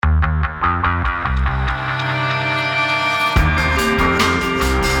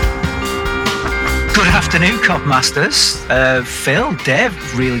afternoon, Copmasters. Phil,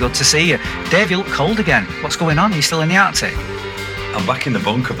 Dave, really good to see you. Dave, you look cold again. What's going on? Are you still in the Arctic? I'm back in the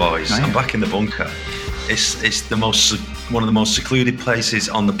bunker, boys. I'm back in the bunker. It's one of the most secluded places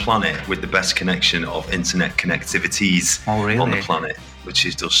on the planet with the best connection of internet connectivities on the planet. Which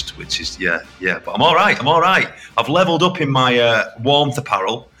is yeah. But I'm all right. I've leveled up in my warmth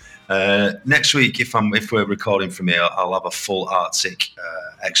apparel. Next week, if we're recording from here, I'll have a full Arctic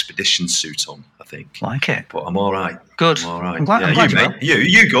expedition suit on, I think. Like it. But I'm all right. Good. I'm all right. I'm glad mate.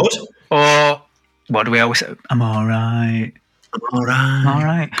 You good? Or what do we always say? I'm all right. I'm all right. All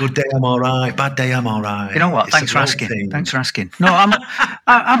right. Good day, I'm all right. Bad day, I'm all right. You know what? Thanks for asking. No,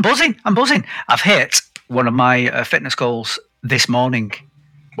 I'm buzzing. I've hit one of my fitness goals this morning.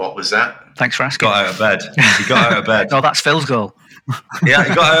 What was that? Thanks for asking. Got out of bed. He got out of bed. No, that's Phil's goal. Yeah,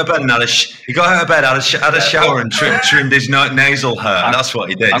 he got out of bed and had a shower and trimmed his nasal hair. That's what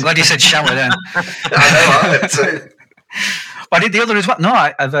he did. I'm glad you said shower then. I know, too. I did the other as well. No,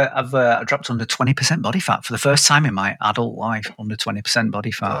 I've dropped under 20% body fat for the first time in my adult life. Under 20%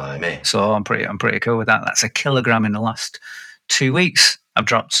 body fat. So I'm pretty cool with that. That's a kilogram in the last 2 weeks. I've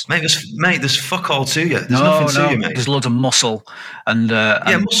dropped. Mate, there's fuck all to you. There's nothing to you, mate. There's loads of muscle and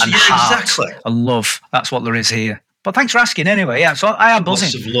muscle, and heart exactly. and love. That's what there is here. But thanks for asking anyway. Yeah, so I am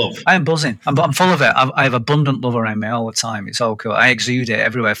buzzing. Lots of love. I am buzzing. I'm full of it. I have abundant love around me all the time. It's all cool. I exude it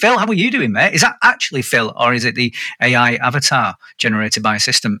everywhere. Phil, how are you doing, mate? Is that actually Phil, or is it the AI avatar generated by a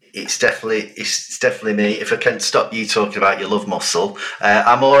system? It's definitely me. If I can stop you talking about your love muscle,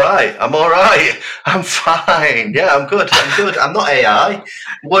 I'm all right. I'm fine. Yeah, I'm good. I'm not AI.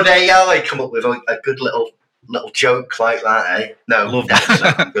 Would AI come up with a good little joke like that, eh? No, love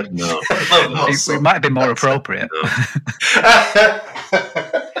that. Good. No, it might have been more appropriate.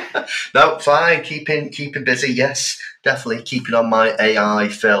 No, fine. Keeping busy. Yes, definitely keeping on my AI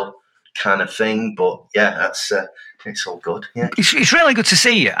Phil kind of thing. But yeah, that's it's all good. Yeah, it's really good to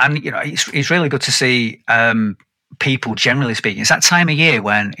see you, and it's really good to see people generally speaking. It's that time of year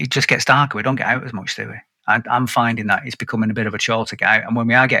when it just gets darker. We don't get out as much, do we? I'm finding that it's becoming a bit of a chore to get out. And when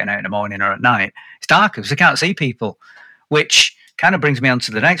we are getting out in the morning or at night, it's darker because we can't see people, which kind of brings me on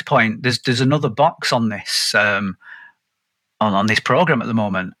to the next point. There's another box on this on this program at the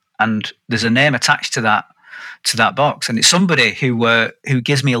moment, and there's a name attached to that box, and it's somebody who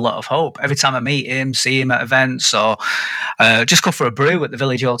gives me a lot of hope every time I meet him, see him at events, or just go for a brew at the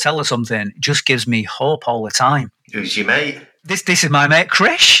Village Hotel or something. It just gives me hope all the time. Who's your mate? This is my mate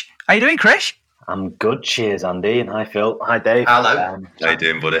Krish. How you doing, Krish? I'm good, cheers, Andy, and hi, Phil. Hi, Dave. Hello. How you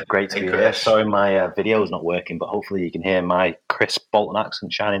doing, buddy? Great to be here. Sorry, my video is not working, but hopefully you can hear my crisp Bolton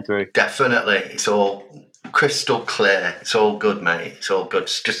accent shining through. Definitely, it's all crystal clear. It's all good, mate. It's all good.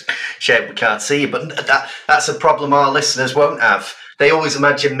 It's just shame we can't see you, but that's a problem our listeners won't have. They always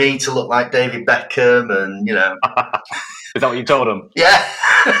imagine me to look like David Beckham, and Is that what you told them? Yeah.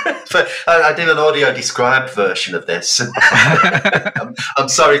 But I did an audio described version of this. I'm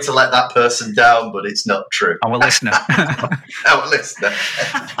sorry to let that person down, but it's not true. Our listener. Our listener.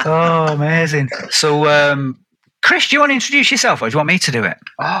 Oh, amazing. So, Krish, do you want to introduce yourself, or do you want me to do it?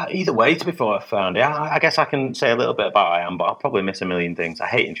 Either way, to be fair, I found. Yeah, I guess I can say a little bit about who I am, but I'll probably miss a million things. I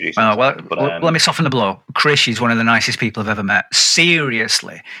hate introducing myself. Let me soften the blow. Krish is one of the nicest people I've ever met.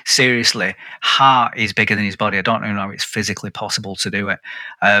 Seriously, heart is bigger than his body. I don't know how it's physically possible to do it.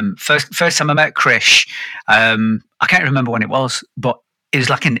 First time I met Krish, I can't remember when it was, but it was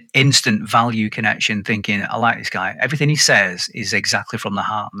like an instant value connection, thinking, I like this guy. Everything he says is exactly from the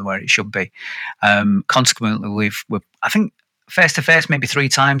heart and where it should be. Consequently, we've I think, face-to-face, maybe 3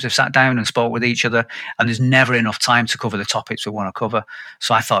 times, we've sat down and spoke with each other, and there's never enough time to cover the topics we want to cover.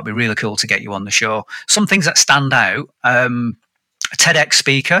 So I thought it'd be really cool to get you on the show. Some things that stand out, a TEDx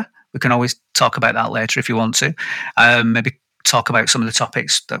speaker, we can always talk about that later if you want to. Maybe talk about some of the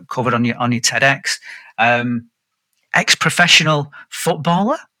topics that covered on your TEDx. Ex-professional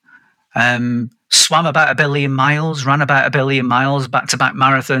footballer, swam about 1 billion miles, ran about 1 billion miles, back-to-back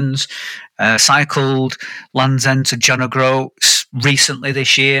marathons, cycled Land's End to John O'Groats recently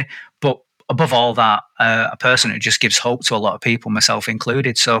this year. But above all that, a person who just gives hope to a lot of people, myself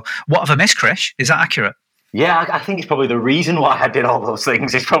included. So what have I missed, Krish? Is that accurate? Yeah, I think it's probably the reason why I did all those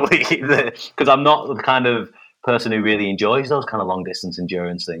things. It's probably because I'm not the kind of person who really enjoys those kind of long-distance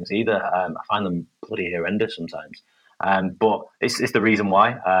endurance things either. I find them bloody horrendous sometimes. But it's the reason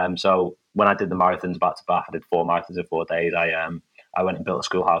why. So when I did the marathons back to back, I did 4 marathons in 4 days. I went and built a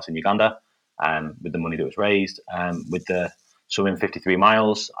schoolhouse in Uganda with the money that was raised. With the swimming 53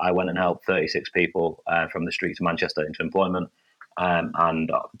 miles, I went and helped 36 people from the streets of Manchester into employment.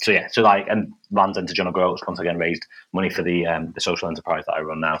 And Land's End to John O'Groats once again raised money for the social enterprise that I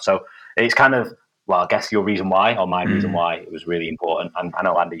run now. So it's kind of I guess your reason why, or my reason why, it was really important. And I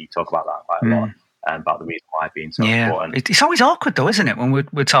know, Andy, you talk about that quite a lot, about the reason why being so important. It's always awkward though, isn't it, when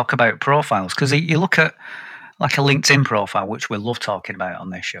we talk about profiles? Because you look at like a LinkedIn profile, which we love talking about on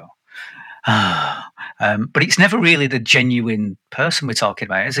this show. But it's never really the genuine person we're talking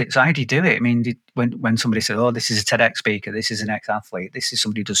about, is it? So how do you do it? I mean, when somebody says, "Oh, this is a TEDx speaker, this is an ex-athlete, this is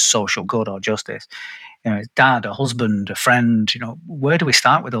somebody who does social good or justice," dad, a husband, a friend, where do we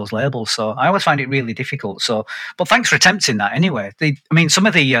start with those labels? So I always find it really difficult. So, but thanks for attempting that anyway. Some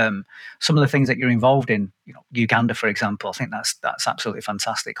of the things that you're involved in, Uganda, for example, I think that's absolutely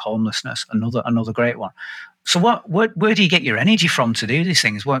fantastic. Homelessness, another great one. So where do you get your energy from to do these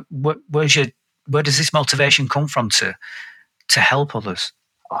things? Where does this motivation come from to help others?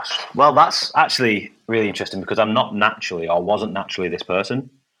 Well, that's actually really interesting because I'm not naturally, or wasn't naturally, this person.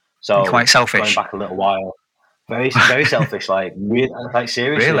 So you're quite selfish. Going back a little while, very very selfish. Like seriously,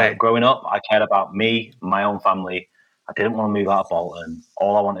 really? Like, growing up, I cared about me, my own family. I didn't want to move out of Bolton.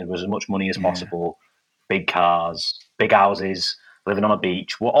 All I wanted was as much money as possible, big cars, big houses, living on a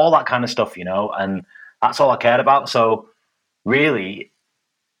beach, all that kind of stuff, and that's all I cared about. So really,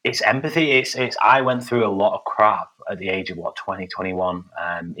 it's empathy. It's I went through a lot of crap at the age of 20, 21,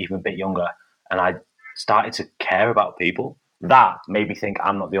 even a bit younger, and I started to care about people. That made me think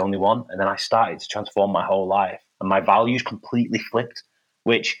I'm not the only one, and then I started to transform my whole life, and my values completely flipped.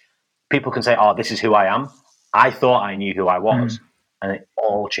 Which people can say, "Oh, this is who I am." I thought I knew who I was, and it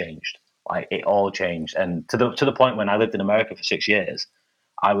all changed. Like, it all changed, and to the point when I lived in America for 6 years,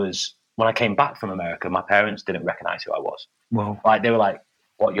 when I came back from America, my parents didn't recognize who I was. Whoa. Like, they were like,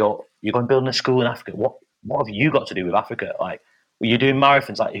 "What, you're going building a school in Africa? What have you got to do with Africa? Like, you're doing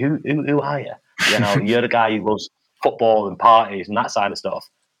marathons? Like, who are you? You're the guy who loves football and parties and that side of stuff."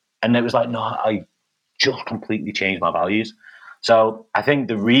 And it was like, no, I just completely changed my values. So I think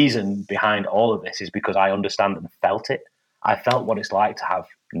the reason behind all of this is because I understand and felt it. I felt what it's like to have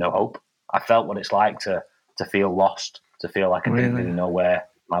no hope. I felt what it's like to feel lost, to feel like I didn't really know where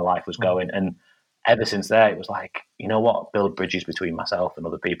my life was going. And ever since there, it was like, you know what, build bridges between myself and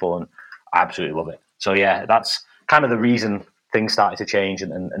other people. And I absolutely love it. So yeah, that's kind of the reason things started to change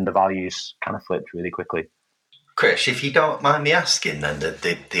and the values kind of flipped really quickly. Krish, if you don't mind me asking then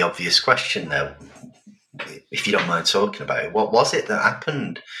the obvious question there, if you don't mind talking about it, what was it that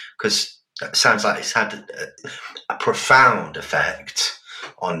happened? Because it sounds like it's had a profound effect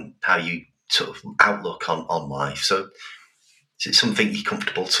on how you sort of outlook on life. So is it something you're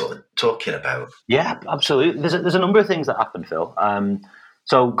comfortable sort of talking about? Yeah, absolutely. There's a number of things that happened, Phil.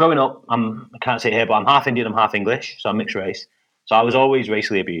 So growing up, I can't say it here, but I'm half Indian, I'm half English, so I'm mixed race. So I was always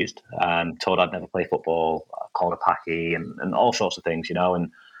racially abused, told I'd never play football, called a packy, and all sorts of things,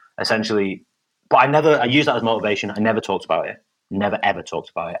 and essentially, but I used that as motivation. I never talked about it, never ever talked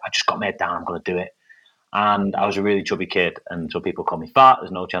about it. I just got my head down, I'm going to do it. And I was a really chubby kid, and so people called me fat,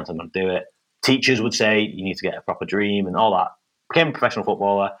 there's no chance I'm going to do it. Teachers would say, you need to get a proper dream and all that. Became a professional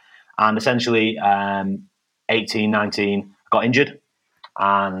footballer, and essentially 18, 19, got injured,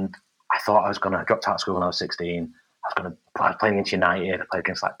 and I thought I was going to drop out of school when I was 16. I was playing against United. I played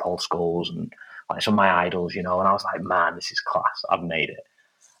against like Paul Scholes and like some of my idols, and I was like, man, this is class. I've made it.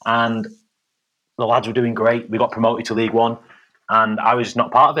 And the lads were doing great. We got promoted to League One, and I was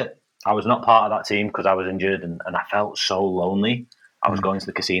not part of it. I was not part of that team because I was injured, and I felt so lonely. I was going to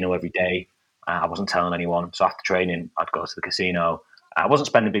the casino every day. I wasn't telling anyone. So after training, I'd go to the casino. I wasn't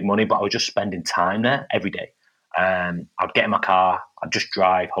spending big money, but I was just spending time there every day. I'd get in my car. I'd just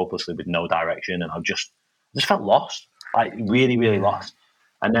drive hopelessly with no direction, and I just felt lost, like really, really lost.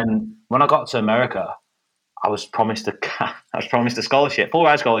 And then when I got to America, I was promised a scholarship, full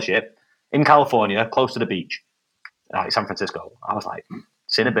ride scholarship in California, close to the beach, like San Francisco. I was like,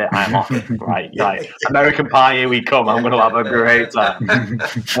 see in a bit, I am off it, right? Like, American Pie, here we come. I'm going to have a great time.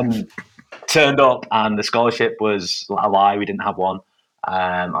 And turned up, and the scholarship was a lie. We didn't have one.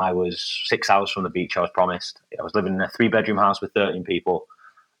 I was 6 hours from the beach. I was promised. I was living in a 3-bedroom house with 13 people.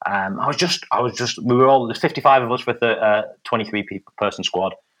 We were all, there's 55 of us for a 23 person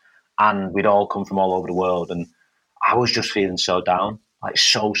squad, and we'd all come from all over the world. And I was just feeling so down, like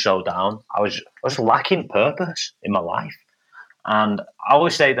so down. I was lacking purpose in my life. And I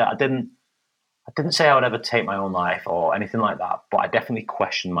always say that I didn't say I would ever take my own life or anything like that, but I definitely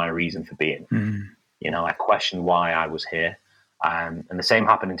questioned my reason for being. I questioned why I was here. And the same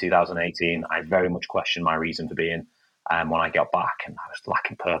happened in 2018. I very much questioned my reason for being when I got back, and I was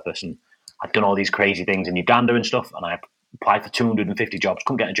lacking purpose. And I'd done all these crazy things in Uganda and stuff, and I applied for 250 jobs,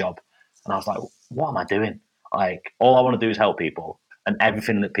 couldn't get a job. And I was like, what am I doing? Like, all I want to do is help people. and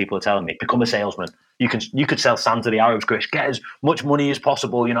everything that people are telling me. Become a salesman. You could sell sand to the Arabs, Krish. Get as much money as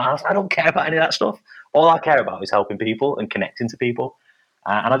possible. I don't care about any of that stuff. All I care about is helping people and connecting to people.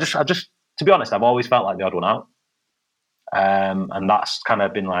 And I just, to be honest, I've always felt like the odd one out. And that's kind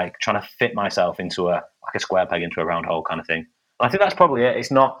of been like trying to fit myself into a square peg into a round hole kind of thing. And I think that's probably it. It's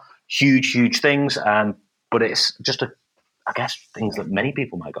not huge things, but it's just I guess things that many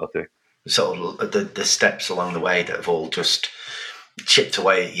people might go through. Sort of the steps along the way that have all just chipped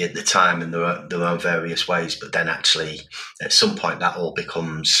away at you at the time in their own various ways, but then actually at some point that all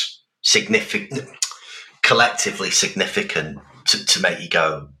becomes significant, collectively significant to make you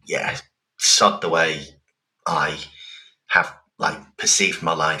go, yeah, sod the way I have perceived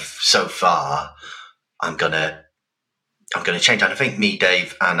my life so far. I'm gonna change. And I think me,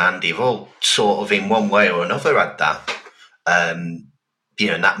 Dave, and Andy have all sort of in one way or another had that.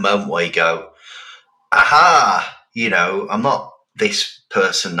 In that moment where you go, aha, I'm not this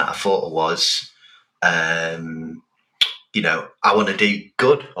person that I thought I was. I want to do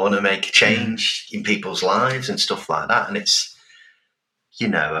good. I want to make a change in people's lives and stuff like that. And it's,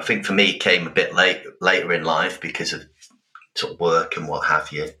 I think for me it came a bit later in life because of sort of work and what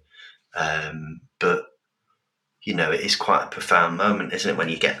have you. But it is quite a profound moment, isn't it, when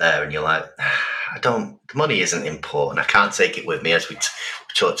you get there and you're like, the money isn't important. I can't take it with me, as we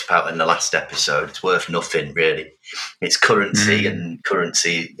talked about in the last episode. It's worth nothing, really. It's currency, and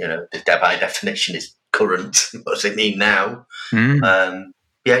currency, by definition, is current. What does it mean now?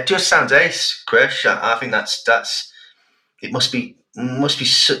 It just sounds ace, Krish. I think that's. It must be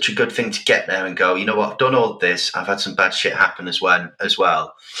such a good thing to get there and go, you know what? I've done all of this. I've had some bad shit happen as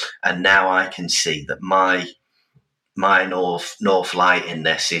well, and now I can see that my north light in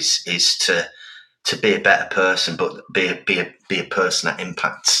this is to be a better person, but be a person that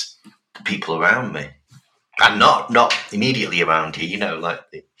impacts people around me, and not immediately around you. Like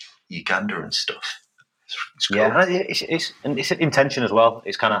the Uganda and stuff. It's cool. Yeah, it's an intention as well.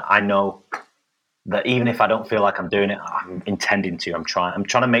 It's kind of, I know that even if I don't feel like I'm doing it, I'm intending to. I'm trying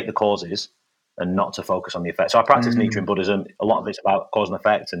to make the causes and not to focus on the effect. So I practice Nichiren Buddhism. A lot of it's about cause and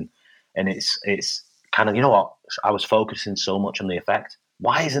effect, and it's kind of, I was focusing so much on the effect.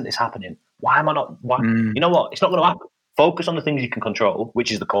 Why isn't this happening? Why am I not? Why? You know what? It's not going to happen. Focus on the things you can control,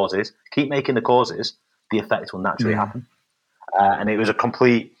 which is the causes. Keep making the causes. The effect will naturally happen. And it was a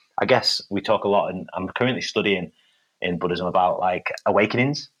complete, I guess we talk a lot, and I'm currently studying in Buddhism about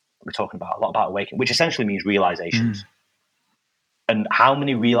awakenings. We're talking about a lot about awakening, which essentially means realizations. And how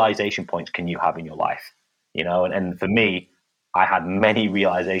many realization points can you have in your life? And for me, I had many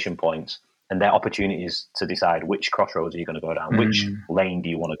realization points, and they're opportunities to decide which crossroads are you going to go down, which lane do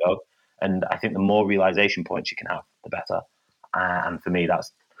you want to go. And I think the more realization points you can have, the better. And for me,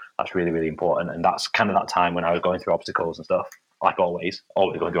 that's really, really important. And that's kind of that time when I was going through obstacles and stuff, like always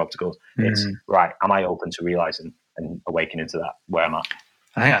going through obstacles. It's right. Am I open to realizing and awakening to that? Where am I?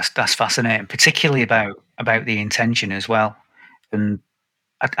 I think that's fascinating, particularly about the intention as well. And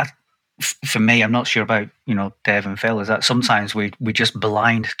for me, I'm not sure about Dave and Phil. Is that sometimes we're just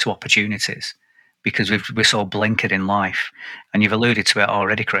blind to opportunities because we're so blinkered in life. And you've alluded to it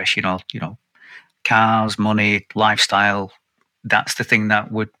already, Krish. Cars, money, lifestyle. That's the thing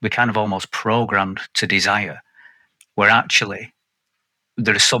that we're kind of almost programmed to desire. Where actually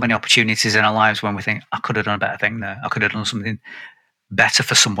there are so many opportunities in our lives when we think, I could have done a better thing there. I could have done something better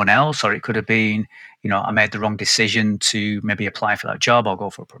for someone else, or it could have been, I made the wrong decision to maybe apply for that job or go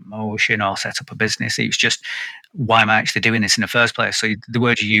for a promotion or set up a business. It's just, why am I actually doing this in the first place? So the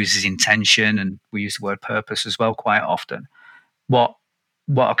word you use is intention, and we use the word purpose as well quite often. What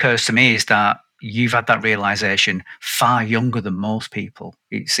occurs to me is that you've had that realization far younger than most people.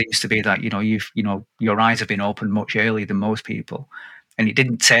 It seems to be that, your eyes have been opened much earlier than most people. And it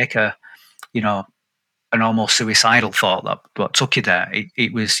didn't take an almost suicidal thought that took you there.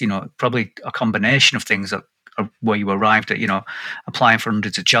 It was, probably a combination of things that where you arrived at, applying for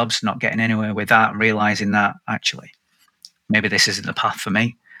hundreds of jobs, not getting anywhere with that, and realizing that actually maybe this isn't the path for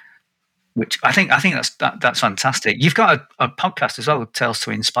me. Which I think that's fantastic. You've got a podcast as well, Tales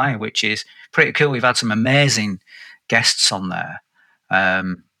to Inspire, which is pretty cool. We've had some amazing guests on there.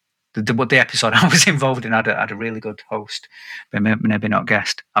 The episode I was involved in had a really good host, but maybe not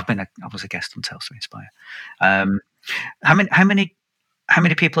guest. I was a guest on Tales to Inspire. How many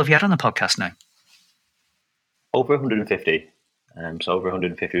people have you had on the podcast now? Over 150. So over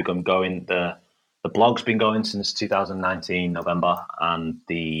 150. We've been going. The blog's been going since 2019 November, and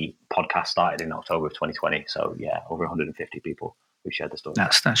the podcast started in October of 2020. So yeah, over 150 people who shared the story.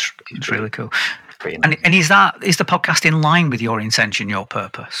 That's really cool. And is the podcast in line with your intention, your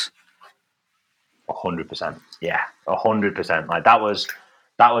purpose? 100%. Yeah, 100%. Like that was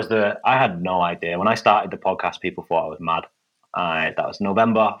I had no idea. When I started the podcast, people thought I was mad. That was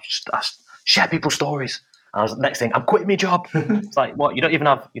November. I share people's stories. And I was next thing, I'm quitting my job. It's like, what? You don't even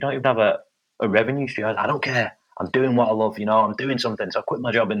have a revenue stream. I don't care. I'm doing what I love, I'm doing something. So I quit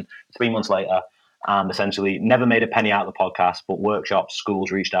my job, and 3 months later, and essentially never made a penny out of the podcast, but workshops,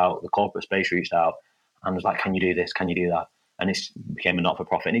 schools reached out, the corporate space reached out, and was like, can you do this? Can you do that? And it became a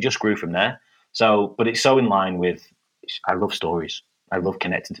not-for-profit, and it just grew from there. So, but it's so in line with, I love stories. I love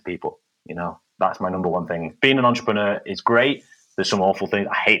connecting to people. That's my number one thing. Being an entrepreneur is great. There's some awful things.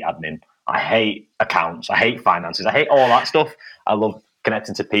 I hate admin. I hate accounts. I hate finances. I hate all that stuff. I love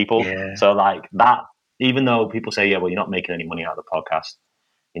connecting to people. Yeah. So like that, even though people say, yeah, well, you're not making any money out of the podcast.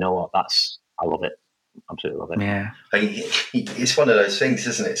 You know what? I love it. Absolutely love it. Yeah. It's one of those things,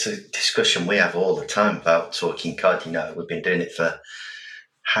 isn't it? It's a discussion we have all the time about Talking Cod. We've been doing it for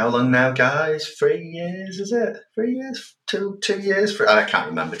how long now, guys? 3 years, is it? 3 years? 2 years? I can't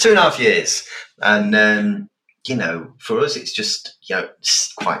remember. 2.5 years. And, for us, it's just,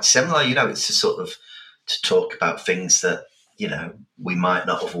 it's quite similar. It's to sort of to talk about things that, we might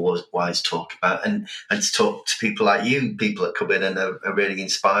not otherwise talk about, and to talk to people like you, people that come in and are really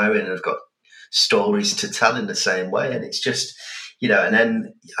inspiring and have got stories to tell in the same way. And it's just, and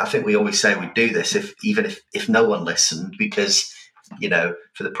then I think we always say we do this even if no one listened, because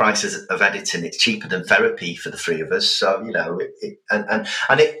for the prices of editing, it's cheaper than therapy for the three of us. So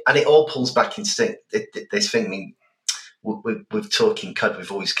it all pulls back into this thing. I mean, with Talking Cud,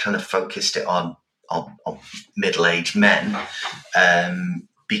 we've always kind of focused it on middle-aged men,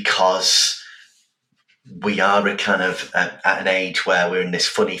 because we are a kind of at an age where we're in this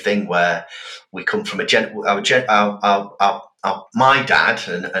funny thing where we come from my dad,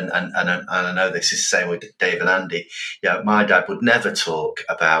 and I know this is the same with Dave and Andy. My dad would never talk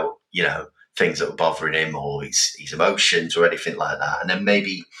about things that were bothering him or his emotions or anything like that. And then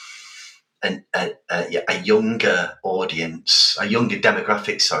maybe a younger audience, a younger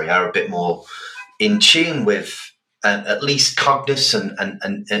demographic, are a bit more in tune with at least cognizant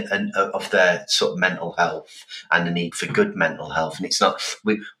and of their sort of mental health and the need for good mental health. And it's not,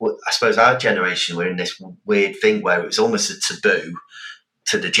 I suppose our generation, we're in this weird thing where it was almost a taboo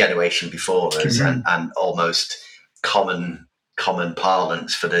to the generation before us, and almost common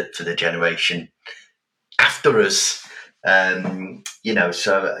parlance for the generation after us. So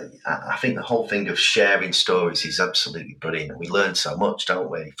I think the whole thing of sharing stories is absolutely brilliant. We learn so much,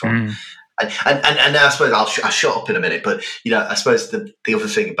 don't we? From and I suppose I'll shut up in a minute, but I suppose the other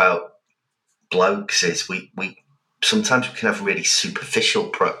thing about blokes is we sometimes we can have really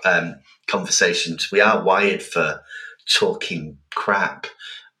superficial conversations. We are wired for talking crap,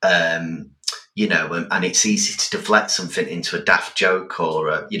 and it's easy to deflect something into a daft joke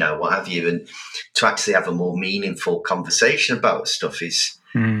or what have you, and to actually have a more meaningful conversation about stuff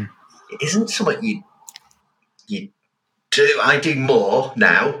isn't something you do. I do more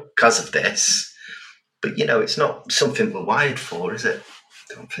now because of this, but it's not something we're wired for, is it?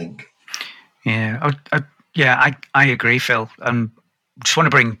 I don't think. Yeah, I agree, Phil. Just want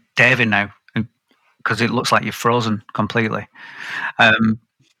to bring Dave in now because it looks like you've frozen completely. Gone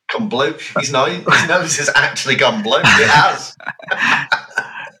blue. His nose has actually gone blue. It has.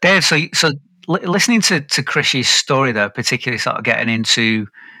 Dave, so listening to Krish's story there, particularly sort of getting into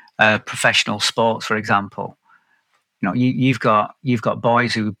professional sports, for example, you've got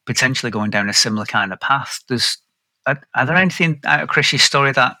boys who are potentially going down a similar kind of path. Are there anything out of Krish's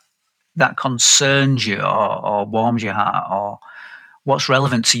story that concerns you or warms your heart, or what's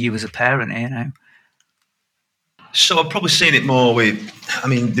relevant to you as a parent? So I've probably seen it more they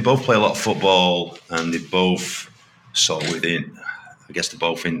both play a lot of football, and they both sort of within, I guess they're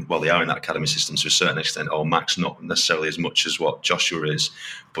both they are in that academy system to a certain extent, or Max not necessarily as much as what Joshua is,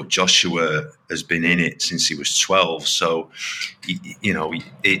 but Joshua has been in it since he was 12. So, at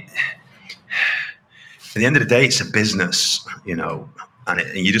the end of the day, it's a business, and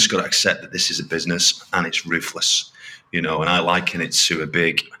you just got to accept that this is a business and it's ruthless, and I liken it to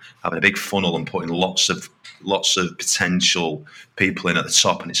having a big funnel and putting lots of potential people in at the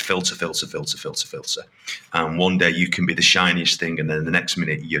top, and it's filter. And one day you can be the shiniest thing, and then the next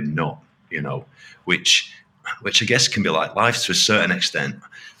minute you're not, which I guess can be like life to a certain extent.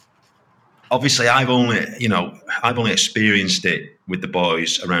 Obviously, I've only experienced it with the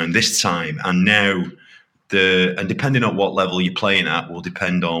boys around this time, and now and depending on what level you're playing at will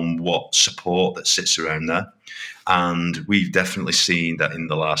depend on what support that sits around there. And we've definitely seen that in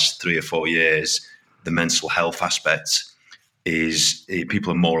the last 3 or 4 years, the mental health aspect is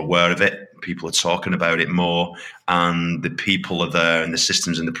people are more aware of it. People are talking about it more, and the people are there, and the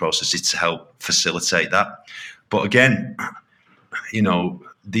systems and the processes to help facilitate that. But again,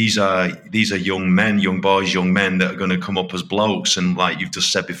 these are young men, young boys, young men that are going to come up as blokes, and like you've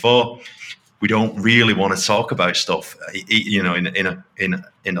just said before, we don't really want to talk about stuff, in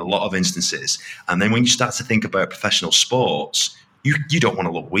a lot of instances. And then when you start to think about professional sports, you don't want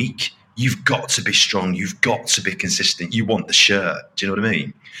to look weak. You've got to be strong. You've got to be consistent. You want the shirt. Do you know what I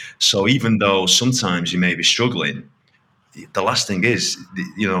mean? So even though sometimes you may be struggling, the last thing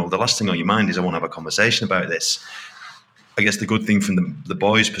on your mind is, I want to have a conversation about this. I guess the good thing from the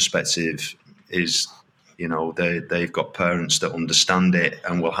boys' perspective is, they've got parents that understand it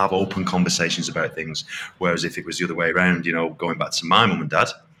and will have open conversations about things. Whereas if it was the other way around, going back to my mum and dad,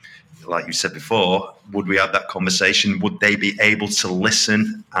 like you said before, would we have that conversation? Would they be able to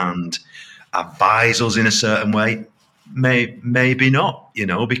listen and advise us in a certain way? Maybe not,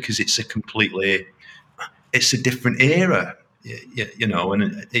 because it's a different era,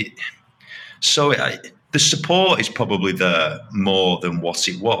 and the support is probably there more than what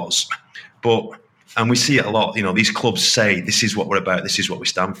it was. And we see it a lot, these clubs say, this is what we're about, this is what we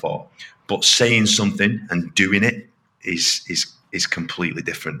stand for. But saying something and doing it is completely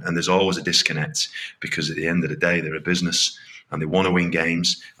different. And there's always a disconnect, because at the end of the day, they're a business and they want to win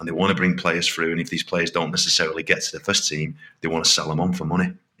games and they want to bring players through. And if these players don't necessarily get to the first team, they want to sell them on for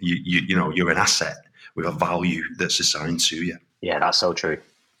money. You're an asset with a value that's assigned to you. Yeah, that's so true.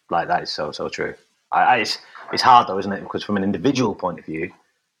 Like, that is so true. It's hard though, isn't it? Because from an individual point of view,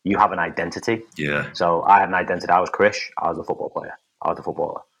 you have an identity. Yeah. So I had an identity. I was Krish. I was a football player. I was a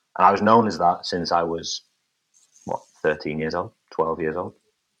footballer. And I was known as that since I was, 13 years old, 12 years old.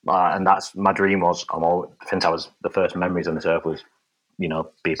 And that's my dream was, since I was, the first memories on this earth was, be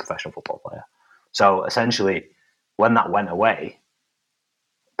a professional football player. So essentially, when that went away,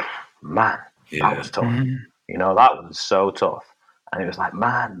 man, that was tough. Mm-hmm. That was so tough. And it was like,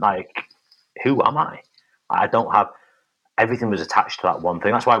 man, who am I? I don't have... Everything was attached to that one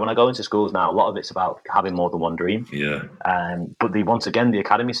thing. That's why when I go into schools now, a lot of it's about having more than one dream. Yeah. But once again, the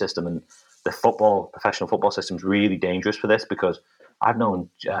academy system and the professional football system is really dangerous for this, because I've known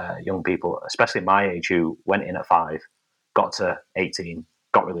young people, especially my age, who went in at 5, got to 18,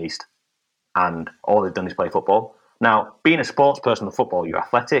 got released, and all they've done is play football. Now, being a sports person in football, you're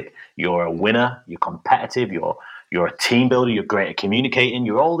athletic, you're a winner, you're competitive, you're a team builder, you're great at communicating,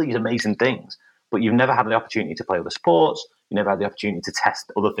 you're all these amazing things. But you've never had the opportunity to play other sports. You never had the opportunity to test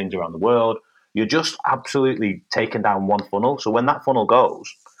other things around the world. You're just absolutely taken down one funnel. So when that funnel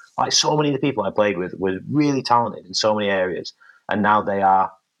goes, like so many of the people I played with were really talented in so many areas. And now they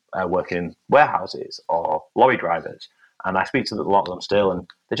are working in warehouses or lorry drivers. And I speak to a lot of them still, and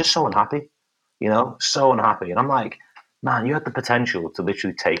they're just so unhappy, so unhappy. And I'm like, man, you had the potential to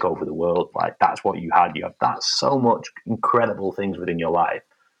literally take over the world. Like, that's what you had. You have that's so much incredible things within your life.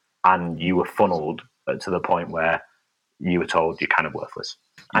 And you were funneled to the point where you were told you're kind of worthless.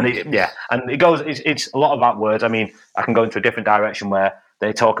 And it's a lot about words. I mean, I can go into a different direction where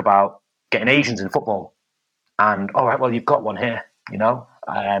they talk about getting Asians in football. And, all right, well, you've got one here,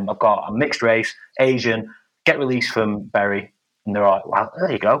 I've got a mixed race, Asian, get released from Bury. And they're like, well,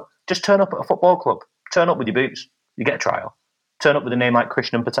 there you go. Just turn up at a football club. Turn up with your boots. You get a trial. Turn up with a name like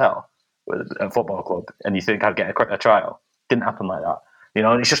Krish and Patel with a football club, and you think I'd get a trial. Didn't happen like that.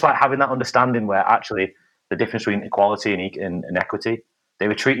 And it's just like having that understanding where actually the difference between equality and equity, they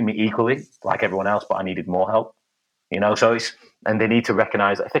were treating me equally like everyone else, but I needed more help. So and they need to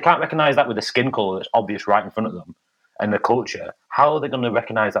recognize that. If they can't recognize that with the skin color that's obvious right in front of them and the culture, how are they going to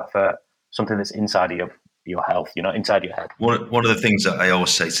recognize that for something that's inside of your health, inside your head? One of the things that I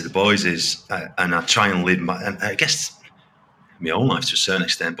always say to the boys is, and I try and live and I guess my own life to a certain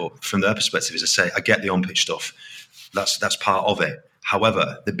extent, but from their perspective, as I say, I get the on-pitch stuff. That's part of it.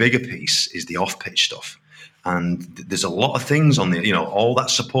 However, the bigger piece is the off-pitch stuff. And there's a lot of things on the, all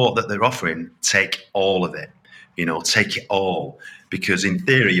that support that they're offering, take all of it, take it all. Because in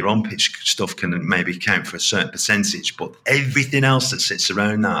theory, your on-pitch stuff can maybe count for a certain percentage, but everything else that sits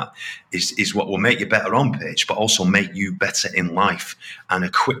around that is what will make you better on pitch, but also make you better in life and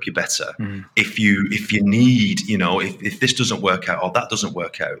equip you better. If you need, if this doesn't work out or that doesn't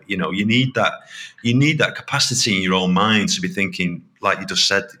work out, you need that capacity in your own mind to be thinking, like you just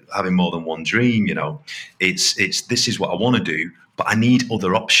said, having more than one dream. It's this is what I want to do, but I need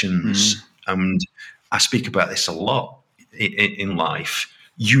other options, and I speak about this a lot. In life,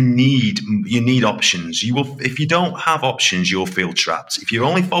 you need options. If you don't have options, you'll feel trapped. If you're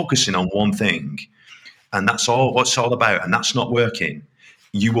only focusing on one thing, and that's all what's all about, and that's not working,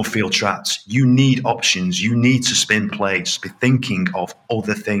 you will feel trapped. You need options. You need to spin plates, be thinking of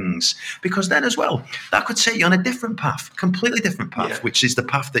other things. Because then as well, that could take you on a different path, completely different path, which is the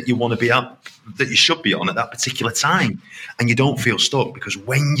path that you want to be on, that you should be on at that particular time. And you don't feel stuck, because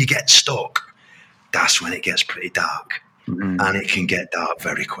when you get stuck, that's when it gets pretty dark. And it can get dark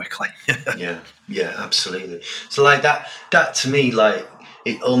very quickly. yeah, absolutely. So like that to me, like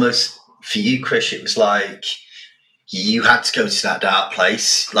it almost, for you, Krish, it was like you had to go to that dark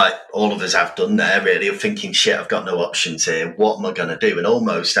place, like all of us have done there, really, of thinking, shit, I've got no options here. What am I going to do? And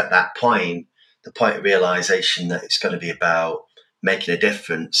almost at that point, the point of realization that it's going to be about making a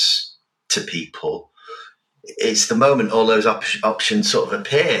difference to people, it's the moment all those options sort of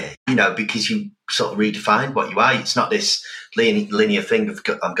appear, because you sort of redefined what you are. It's not this linear thing of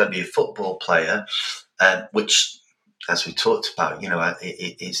I'm going to be a football player, which, as we talked about,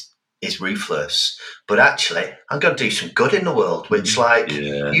 it is ruthless. But actually, I'm going to do some good in the world, which,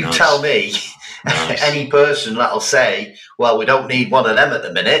 nice. Tell me, nice. Any person that'll say, well, we don't need one of them at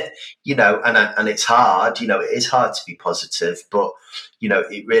the minute, and it's hard, it is hard to be positive, but,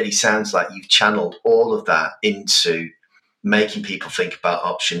 it really sounds like you've channeled all of that into making people think about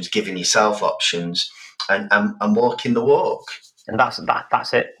options, giving yourself options, and walking the walk. And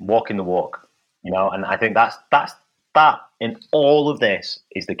that's it, walking the walk, and I think that's in all of this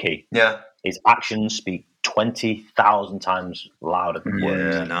is the key. Yeah. Is actions speak 20,000 times louder than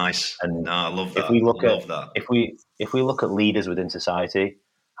words. Yeah, nice. And I love that. If we look at leaders within society,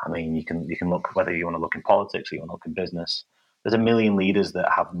 I mean, you can look, whether you want to look in politics or you want to look in business, there's a million leaders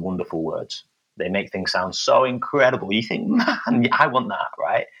that have wonderful words. They make things sound so incredible. You think, man, I want that,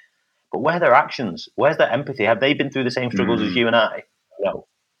 right? But where are their actions? Where's their empathy? Have they been through the same struggles as you and I? No.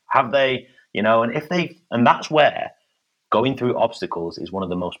 Have they, and that's where going through obstacles is one of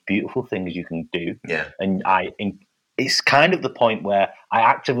the most beautiful things you can do. Yeah. And it's kind of the point where I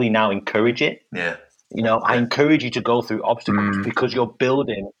actively now encourage it. Yeah. I encourage you to go through obstacles because you're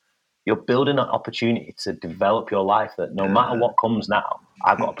building an opportunity to develop your life that no matter what comes now,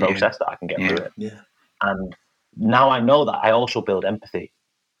 I've got a process that I can get through it. Yeah. And now I know that I also build empathy.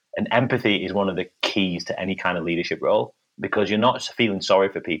 And empathy is one of the keys to any kind of leadership role, because you're not feeling sorry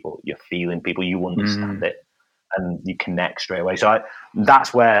for people. You're feeling people. You understand it. And you connect straight away. So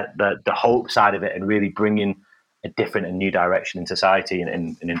that's where the hope side of it, and really bringing a different and new direction in society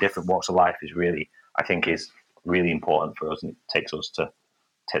and in different walks of life is really, I think, is really important for us, and it takes us to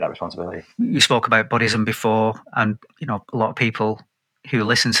take that responsibility. You spoke about Buddhism before, and a lot of people who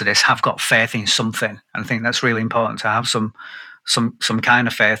listen to this have got faith in something, and I think that's really important to have some kind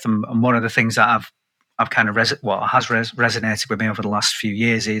of faith. And one of the things that I've kind of resonated with me over the last few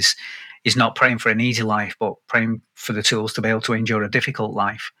years is not praying for an easy life, but praying for the tools to be able to endure a difficult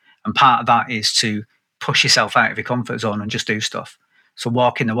life. And part of that is to push yourself out of your comfort zone and just do stuff. So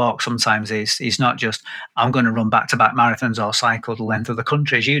walking the walk sometimes is not just, I'm going to run back-to-back marathons or cycle the length of the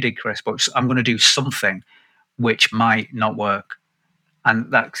country as you did, Chris, but I'm going to do something which might not work.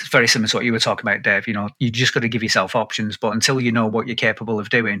 And that's very similar to what you were talking about, Dave. You just got to give yourself options, but until you know what you're capable of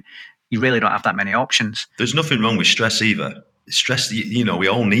doing, you really don't have that many options. There's nothing wrong with stress either. Stress, we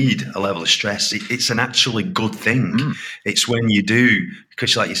all need a level of stress. It's an actually good thing. It's when you do,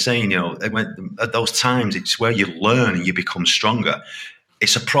 because like you're saying, at those times, it's where you learn and you become stronger.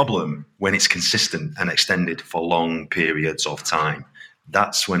 It's a problem when it's consistent and extended for long periods of time.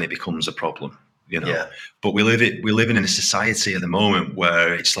 That's when it becomes a problem. Yeah. But we're living in a society at the moment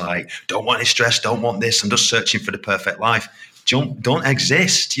where it's like, don't want any stress, don't want this, I'm just searching for the perfect life. Don't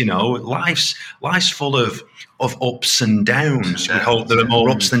exist. Life's full of ups and downs. We hope there are more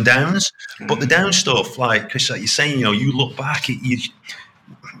ups than downs, but the down stuff, like Chris, like you're saying, you look back at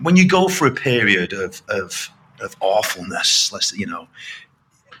when you go through a period of awfulness.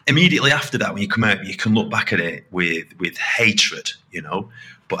 Immediately after that, when you come out, you can look back at it with hatred.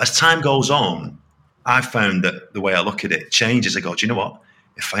 But as time goes on, I've found that the way I look at it changes. I go, do you know what?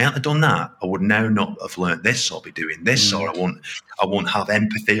 If I hadn't done that, I would now not have learned this or be doing this, or I won't have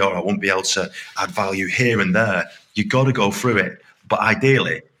empathy, or I won't be able to add value here and there. You got to go through it, but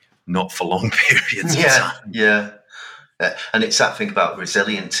ideally not for long periods of time. Yeah. And it's that thing about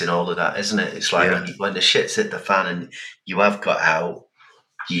resilience in all of that, isn't it? It's like when the shit's hit the fan and you have got out,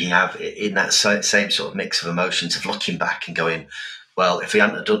 you have in that same sort of mix of emotions of looking back and going, well, if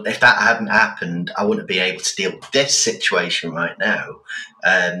that hadn't happened, I wouldn't be able to deal with this situation right now.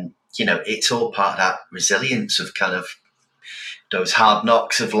 It's all part of that resilience of kind of those hard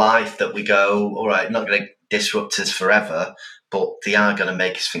knocks of life that we go, all right, not going to disrupt us forever, but they are going to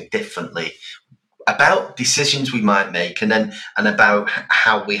make us think differently about decisions we might make, and about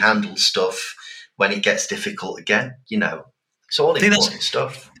how we handle stuff when it gets difficult again. It's all important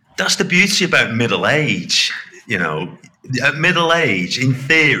stuff. That's the beauty about middle age. At middle age, in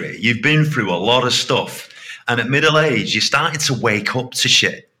theory, you've been through a lot of stuff. And at middle age, you're starting to wake up to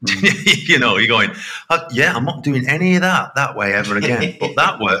shit. You're going, I'm not doing any of that way ever again. But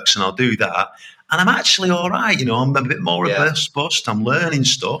that works, and I'll do that. And I'm actually all right. I'm a bit more robust. I'm learning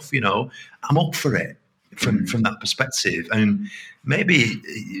stuff. I'm up for it from that perspective. And maybe,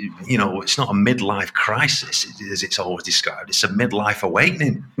 it's not a midlife crisis, as it's always described. It's a midlife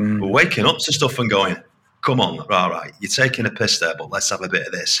awakening. We're waking up to stuff and going, come on, all right, you're taking a piss there, but let's have a bit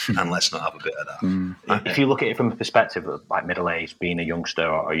of this and let's not have a bit of that. If you look at it from a perspective of like middle age, being a youngster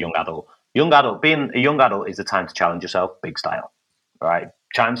or a young adult, being a young adult is the time to challenge yourself, big style, right?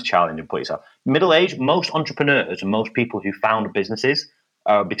 Time to challenge and put yourself. Middle age, most entrepreneurs and most people who found businesses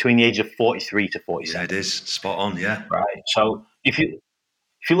are between the age of 43 to 47. Yeah, it is spot on, yeah. Right. So if you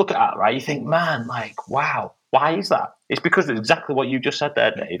look at that, right, you think, man, like, wow, why is that? It's because it's exactly what you just said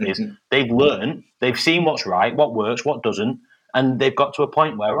there, Dave, is they've learned, they've seen what's right, what works, what doesn't, and they've got to a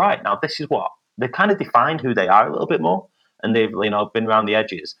point where, right, now this is what, they've kind of defined who they are a little bit more, and they've, been around the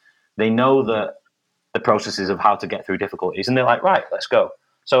edges. They know that the processes of how to get through difficulties, and they're like, right, let's go.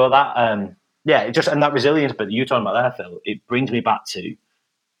 So that, and that resilience bit that you're talking about there, Phil, it brings me back to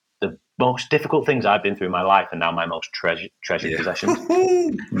the most difficult things I've been through in my life, and now my most treasured possessions.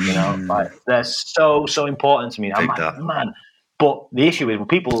 They're so important to me. I'm like, man. But the issue is when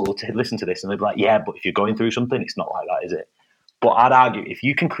people will listen to this and they'll be like, yeah, but if you're going through something, it's not like that, is it? But I'd argue if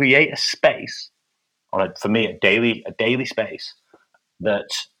you can create a space, for me, a daily space that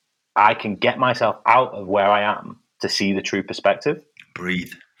I can get myself out of where I am to see the true perspective.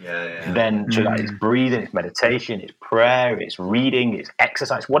 Breathe. Then that is breathing, it's meditation, it's prayer, it's reading, it's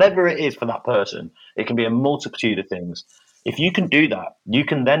exercise, whatever it is for that person. It can be a multitude of things. If you can do that, you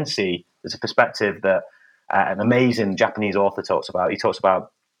can then see there's a perspective that an amazing Japanese author talks about. He talks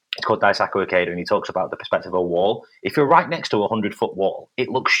about, it's called Daisaku Ikeda, and he talks about the perspective of a wall. If you're right next to a 100-foot wall, it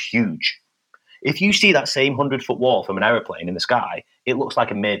looks huge. If you see that same 100-foot wall from an aeroplane in the sky, it looks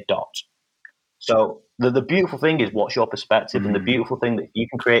like a mere dot. So the beautiful thing is, what's your perspective? And the beautiful thing that you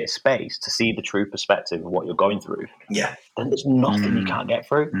can create a space to see the true perspective of what you're going through. Yeah. Then there's nothing you can't get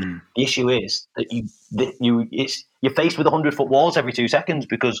through. The issue is that you're faced with 100-foot walls every 2 seconds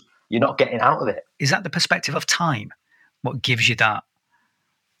because you're not getting out of it. Is that the perspective of time? What gives you that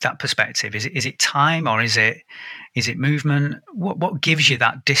perspective? Is it time, or is it movement? What gives you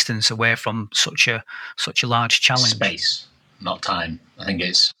that distance away from such a large challenge? Space, not time. I think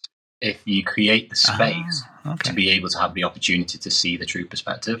it's if you create the space to be able to have the opportunity to see the true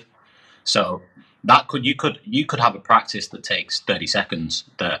perspective. So that you could have a practice that takes 30 seconds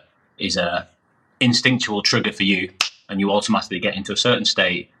that is a instinctual trigger for you, and you automatically get into a certain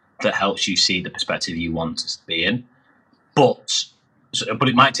state that helps you see the perspective you want to be in. But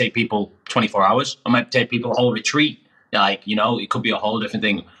it might take people 24 hours. It might take people a whole retreat. It could be a whole different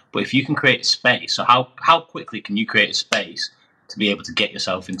thing. But if you can create a space, so how quickly can you create a space to be able to get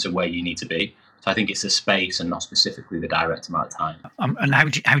yourself into where you need to be? So I think it's the space and not specifically the direct amount of time. And how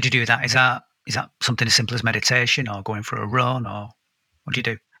do you do that? Is that something as simple as meditation, or going for a run, or what do you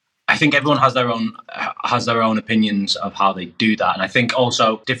do? I think everyone has their own opinions of how they do that, and I think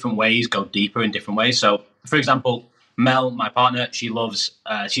also different ways go deeper in different ways. So, for example, Mel, my partner, she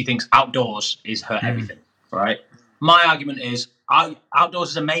thinks outdoors is her everything. Right? My argument is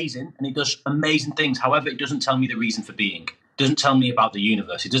outdoors is amazing and it does amazing things. However, it doesn't tell me the reason for being. It doesn't tell me about the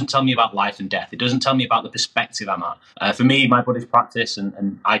universe. It doesn't tell me about life and death. It doesn't tell me about the perspective I'm at. For me, my Buddhist practice,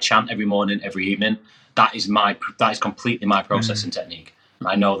 and I chant every morning, every evening. That is completely my processing technique. And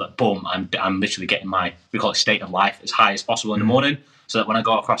I know that, boom, I'm literally getting we call it state of life as high as possible in the morning, so that when I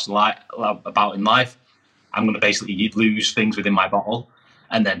go across the light about in life, I'm going to basically lose things within my bottle,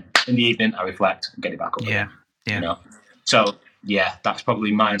 and then in the evening I reflect and get it back up. Yeah. So yeah, that's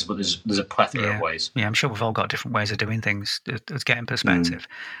probably mine. But there's a plethora of ways. Yeah, I'm sure we've all got different ways of doing things. As getting perspective.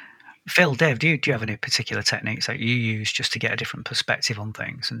 Phil, Dave, do you have any particular techniques that you use just to get a different perspective on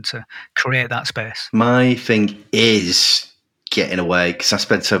things and to create that space? My thing is getting away, because I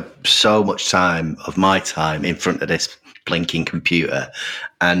spent so much time of my time in front of this blinking computer,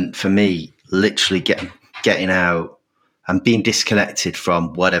 and for me, literally getting out and being disconnected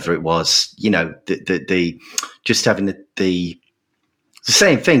from whatever it was, the just having the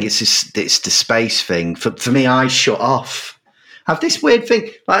same thing. It's the space thing. For me, I shut off. I have this weird thing.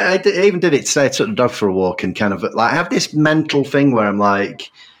 Like I even did it today. I took the dog for a walk and kind of I have this mental thing where I'm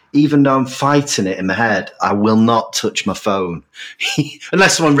like, even though I'm fighting it in my head, I will not touch my phone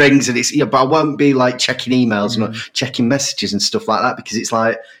unless someone rings and it's, but I won't be like checking emails and checking messages and stuff like that, because it's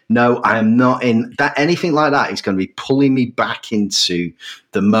like, no, I am not in that. Anything like that is going to be pulling me back into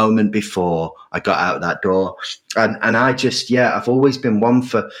the moment before I got out that door. And I just, I've always been one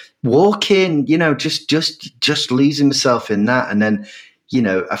for walking, just losing myself in that. And then,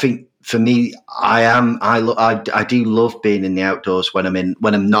 I think, for me, I do love being in the outdoors when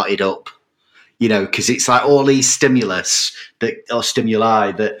I'm knotted up, because it's like all these stimuli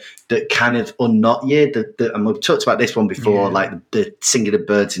that kind of unknot you. And we've talked about this one before, like the singing of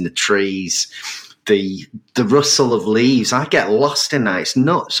birds in the trees, the rustle of leaves. I get lost in that. It's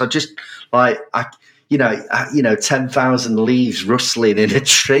nuts. I just 10,000 leaves rustling in a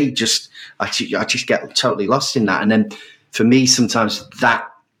tree. I just get totally lost in that. And then for me, sometimes that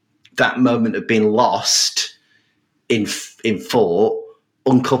moment of being lost in thought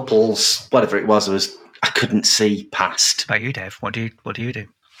uncouples whatever it was I couldn't see past. How about you, Dave? What do you do?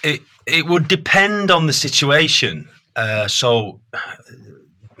 It would depend on the situation. So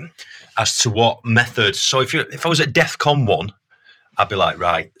as to what method. So if I was at DEFCON 1, I'd be like,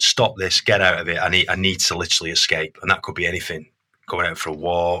 right, stop this, get out of it. I need to literally escape, and that could be anything. Going out for a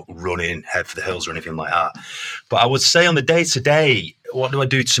walk, running, head for the hills, or anything like that. But I would say on the day-to-day, what do I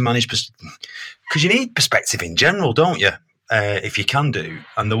do to manage? Because you need perspective in general, don't you? If you can do.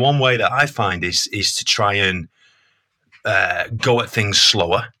 And the one way that I find is to try and go at things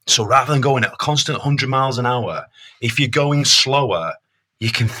slower. So rather than going at a constant 100 miles an hour, if you're going slower,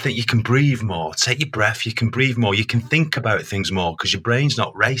 you can breathe more, take your breath, you can breathe more, you can think about things more because your brain's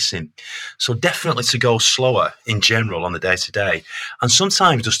not racing. So definitely to go slower in general on the day-to-day. And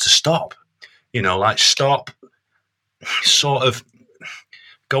sometimes just to stop, stop, sort of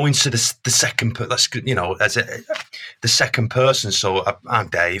go into the second, the second person. So I'm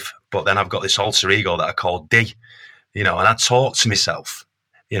Dave, but then I've got this alter ego that I call D, and I talk to myself.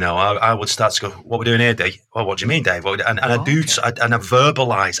 I would start to go, what are we doing here, D? Well, what do you mean, Dave? And I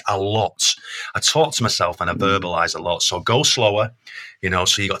verbalise a lot. I talk to myself and I verbalise a lot. So go slower,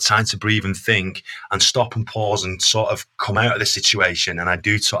 so you got time to breathe and think and stop and pause and sort of come out of the situation. And I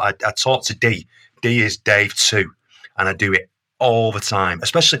talk to D. D is Dave too. And I do it all the time.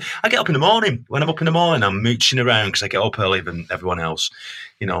 Especially, I get up in the morning. When I'm up in the morning, I'm mooching around because I get up earlier than everyone else.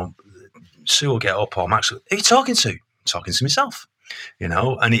 Sue will get up or Max. Who are you talking to? I'm talking to myself.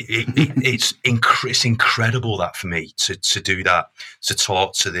 And it's incredible that for me to do that, to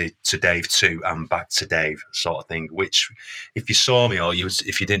talk to Dave too and back to Dave sort of thing, which if you saw me or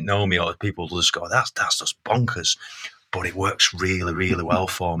if you didn't know me, or people will just go, that's just bonkers, but it works really, really well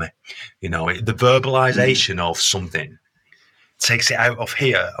for me. The verbalization of something takes it out of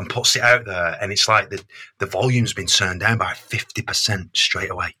here and puts it out there, and it's like the volume's been turned down by 50%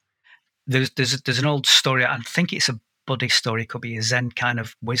 straight away. There's an old story, I think it's a Buddhist story, could be a Zen kind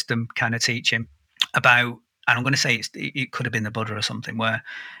of wisdom kind of teaching about, and I'm going to say it could have been the Buddha or something, where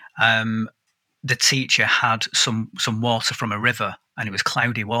the teacher had some water from a river and it was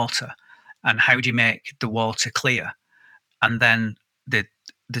cloudy water, and how do you make the water clear? And then the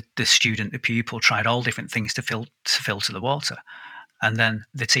student, the pupil, tried all different things to filter the water, and then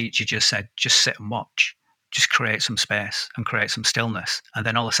the teacher just said, just sit and watch. Just create some space and create some stillness. And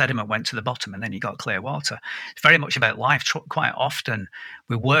then all the sediment went to the bottom and then you got clear water. It's very much about life. Quite often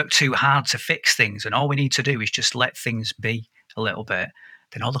we work too hard to fix things, and all we need to do is just let things be a little bit.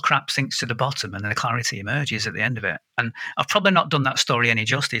 Then all the crap sinks to the bottom and then the clarity emerges at the end of it. And I've probably not done that story any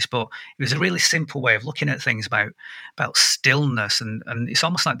justice, but it was a really simple way of looking at things about stillness. And it's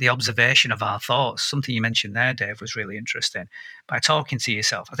almost like the observation of our thoughts. Something you mentioned there, Dave, was really interesting. By talking to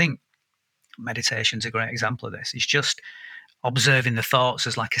yourself, I think meditation's a great example of this. It's just observing the thoughts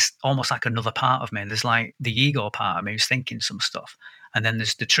as almost like another part of me. There's like the ego part of me who's thinking some stuff, and then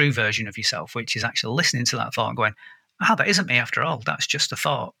there's the true version of yourself, which is actually listening to that thought and going, that isn't me after all. That's just a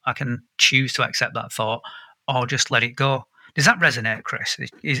thought. I can choose to accept that thought or just let it go. Does that resonate, Chris?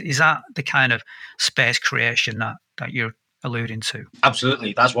 Is that the kind of space creation that you're alluding to?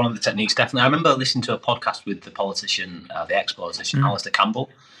 Absolutely. That's one of the techniques, definitely. I remember listening to a podcast with the politician, the ex-politician, Alistair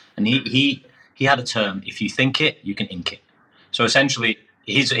Campbell, and he had a term: if you think it, you can ink it. So essentially,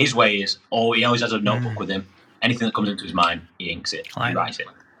 his way is, he always has a notebook with him. Anything that comes into his mind, he inks it, he writes it.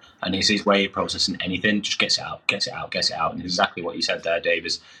 And it's his way of processing anything, just gets it out. And exactly what you said there, Dave,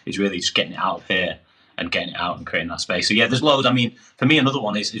 is really just getting it out of here and getting it out and creating that space. So yeah, there's loads. I mean, for me, another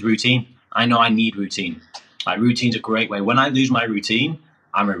one is routine. I know I need routine. Like, routine's a great way. When I lose my routine,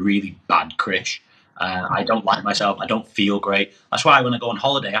 I'm a really bad Krish. I don't like myself. I don't feel great. That's why when I go on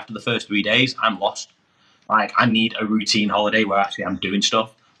holiday, after the first 3 days, I'm lost. Like, I need a routine holiday where actually I'm doing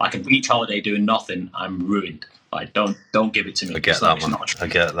stuff. Like a beach holiday doing nothing, I'm ruined. Like don't give it to me. I get that, man. I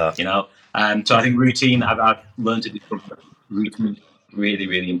get that. You know, so I think routine. I've learned it. Routine really,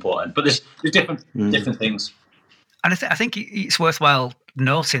 really important. But there's different things. And I think it's worthwhile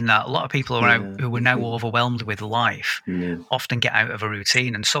noting that a lot of people who are now overwhelmed with life often get out of a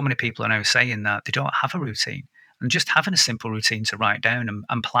routine. And so many people are now saying that they don't have a routine. And just having a simple routine to write down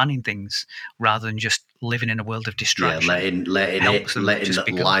and planning things rather than just living in a world of distraction. letting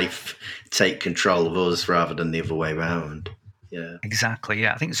life take control of us rather than the other way around. Yeah, exactly.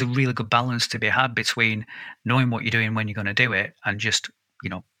 Yeah, I think there's a really good balance to be had between knowing what you're doing when you're going to do it and just,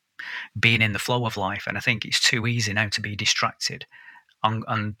 being in the flow of life. And I think it's too easy now to be distracted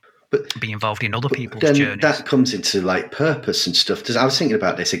and be involved in other people's journeys. That comes into like purpose and stuff. I was thinking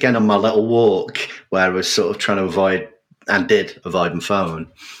about this again on my little walk where I was sort of trying to avoid my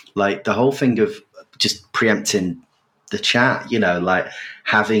phone. Like the whole thing of just preempting the chat, like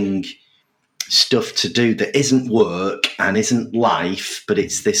having stuff to do that isn't work and isn't life, but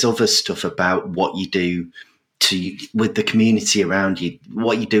it's this other stuff about what you do with the community around you,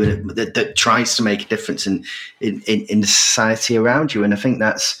 what you're doing that tries to make a difference in the society around you. And I think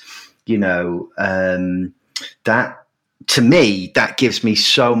that's, that to me, that gives me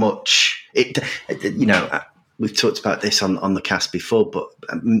so much. We've talked about this on the cast before, but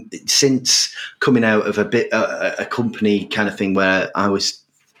since coming out of a company kind of thing where I was,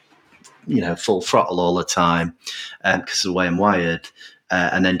 full throttle all the time because of the way I'm wired,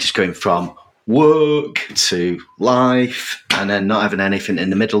 and then just going from work to life and then not having anything in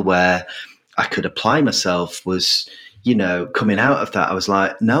the middle where I could apply myself was, coming out of that, I was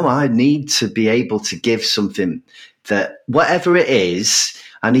like, no, I need to be able to give something that whatever it is,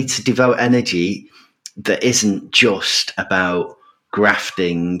 I need to devote energy that isn't just about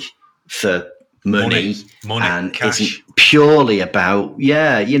grafting for money and cash. Isn't purely about,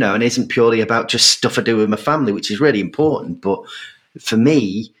 and isn't purely about just stuff I do with my family, which is really important. But for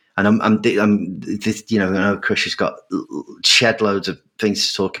me, and I know Krish has got shed loads of things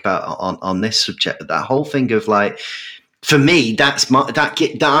to talk about on this subject, but that whole thing of like, for me, that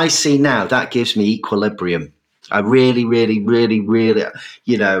I see now, that gives me equilibrium. I really, really, really, really,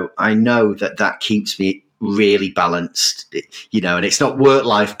 I know that keeps me really balanced, and it's not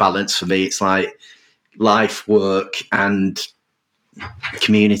work-life balance for me. It's like life, work, and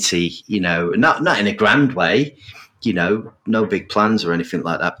community, not in a grand way, no big plans or anything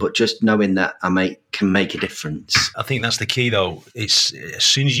like that, but just knowing that can make a difference. I think that's the key, though. It's as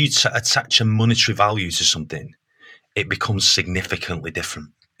soon as you attach a monetary value to something, it becomes significantly different.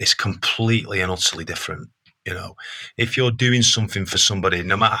 It's completely and utterly different. If you're doing something for somebody,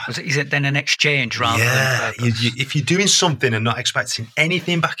 no matter... Is it then an exchange rather than purpose? If you're doing something and not expecting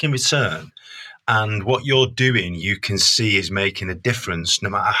anything back in return, and what you're doing you can see is making a difference, no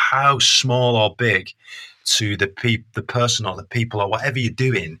matter how small or big, to the person or the people or whatever you're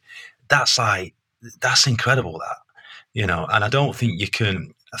doing, that's incredible, that, and I don't think you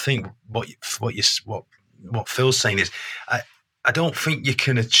can... I think what Phil's saying is, I don't think you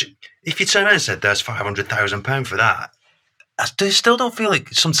can... If you turn around and said, there's £500,000 for that, I still don't feel like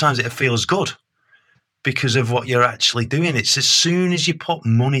sometimes it feels good because of what you're actually doing. It's as soon as you put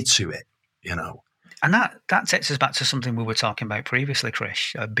money to it, And that takes us back to something we were talking about previously,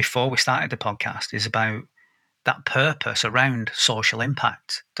 Krish, before we started the podcast, is about that purpose around social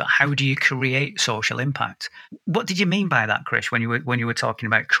impact. That how do you create social impact? What did you mean by that, Krish, when you were talking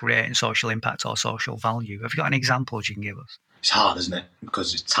about creating social impact or social value? Have you got any examples you can give us? It's hard, isn't it?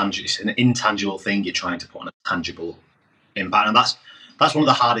 Because it's tangible. It's an intangible thing you're trying to put on a tangible impact, and that's one of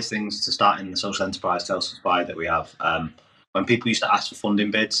the hardest things to start in the social enterprise self-supply that we have. When people used to ask for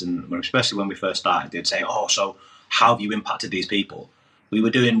funding bids, and especially when we first started, they'd say, "Oh, so how have you impacted these people?" We were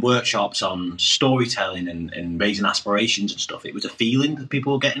doing workshops on storytelling and raising aspirations and stuff. It was a feeling that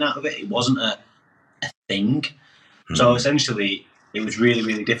people were getting out of it. It wasn't a thing. Mm-hmm. So essentially, it was really,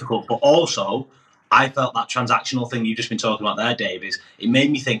 really difficult. But also, I felt that transactional thing you've just been talking about there, Dave, it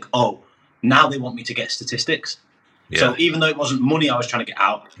made me think, oh, now they want me to get statistics. Yeah. So even though it wasn't money I was trying to get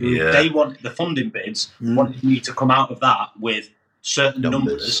out, they want the funding bids, wanted me to come out of that with certain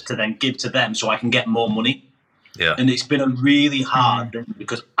numbers to then give to them so I can get more money. Yeah. And it's been a really hard thing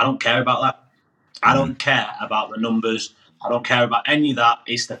because I don't care about that. I don't care about the numbers. I don't care about any of that.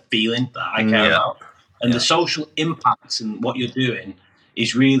 It's the feeling that I care about. And the social impacts and what you're doing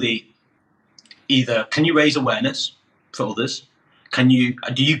is really either can you raise awareness for others? Do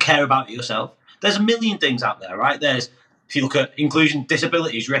you care about it yourself? There's a million things out there, right? If you look at inclusion,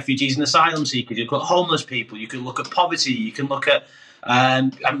 disabilities, refugees and asylum seekers, you look at homeless people, you can look at poverty, you can look at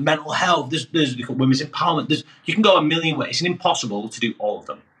mental health, there's women's empowerment. You can go a million ways. It's impossible to do all of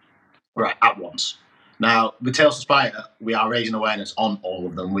them. right, at once. Now, with Tales to Inspire, we are raising awareness on all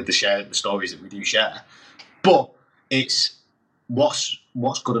of them with the stories that we do share. But it's what's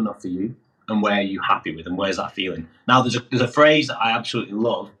good enough for you, and where are you happy with, and where's that feeling? Now, there's a phrase that I absolutely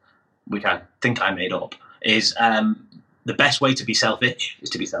love, which I think I made up, is the best way to be selfish is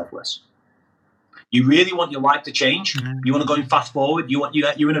to be selfless. You really want your life to change. You want to go in fast forward. You're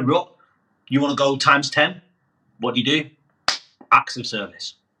in a rut. You want to go times 10. What do? Acts of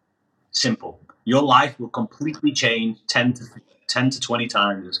service. Simple. Your life will completely change 10 to 20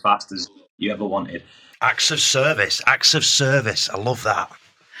 times as fast as you ever wanted. Acts of service. Acts of service. I love that.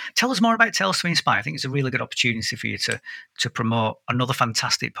 Tell us more about Tales to Inspire. I think it's a really good opportunity for you to promote another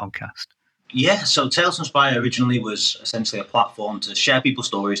fantastic podcast. Yeah, so Tales to Inspire originally was essentially a platform to share people's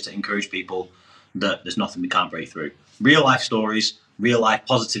stories, to encourage people that there's nothing we can't break through. Real life stories, real life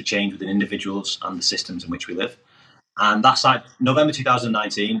positive change within individuals and the systems in which we live. And that's like November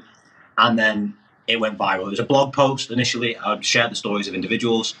 2019. And then it went viral. There was a blog post initially. I would share the stories of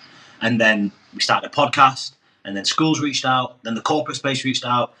individuals. And then we started a podcast. And then schools reached out. Then the corporate space reached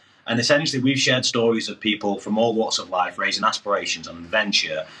out. And essentially, we've shared stories of people from all walks of life, raising aspirations on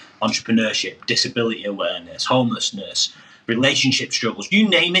adventure, entrepreneurship, disability awareness, homelessness, relationship struggles. You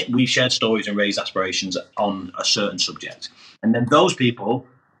name it, we've shared stories and raised aspirations on a certain subject. And then those people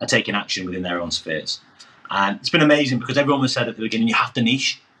are taking action within their own spheres. And it's been amazing because everyone was said at the beginning, you have to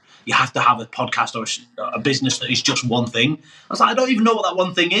niche. You have to have a podcast or a business that is just one thing. I was like, I don't even know what that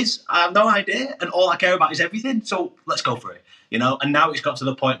one thing is. I have no idea. And all I care about is everything. So let's go for it. And now it's got to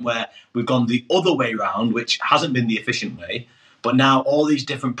the point where we've gone the other way round, which hasn't been the efficient way. But now all these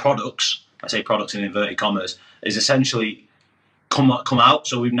different products, I say products in inverted commas, is essentially come out.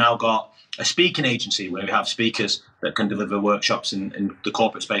 So we've now got a speaking agency where we have speakers that can deliver workshops in the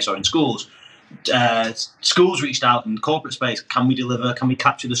corporate space or in schools. Schools reached out in the corporate space. Can we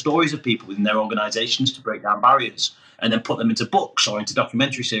capture the stories of people within their organizations to break down barriers and then put them into books or into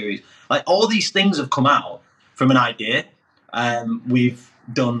documentary series? Like, all these things have come out from an idea. We've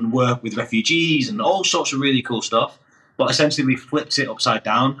done work with refugees and all sorts of really cool stuff, but essentially we flipped it upside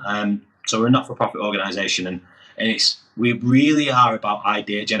down. So we're a not-for-profit organization, and we really are about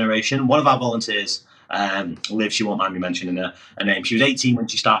idea generation. One of our volunteers, Liv, she won't mind me mentioning her name. She was 18 when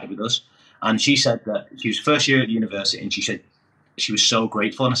she started with us. And she said that she was first year at university, and she said she was so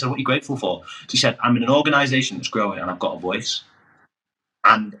grateful. And I said, what are you grateful for? She said, I'm in an organisation that's growing and I've got a voice.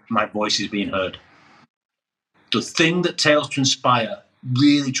 And my voice is being heard. The thing that Tales to Inspire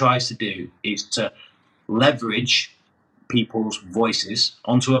really tries to do is to leverage people's voices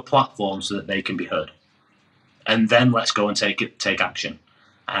onto a platform so that they can be heard. And then let's go and take action.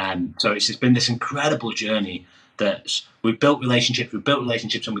 So it's been this incredible journey that we've built relationships,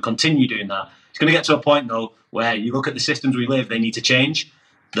 and we continue doing that. It's going to get to a point, though, where you look at the systems we live, they need to change.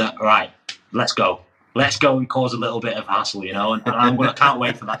 All right, let's go and cause a little bit of hassle, and I can't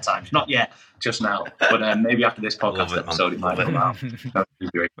wait for that time. It's not yet, just now, but maybe after this podcast episode, it might come out.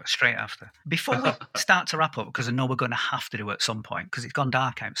 Straight after. Before we start to wrap up, because I know we're going to have to do it at some point, because it's gone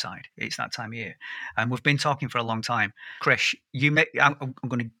dark outside. It's that time of year. And we've been talking for a long time. Krish, I'm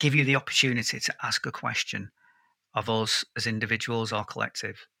going to give you the opportunity to ask a question of us as individuals or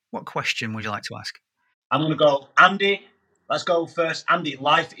collective. What question would you like to ask? I'm going to go, Andy. Let's go first. Andy,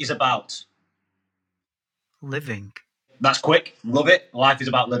 life is about living. That's quick. Love it. Life is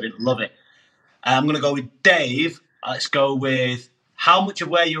about living. Love it. I'm going to go with Dave. Let's go with, how much of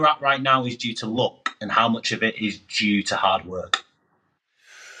where you're at right now is due to luck and how much of it is due to hard work?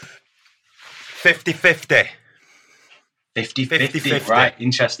 50-50. 50-50. Right.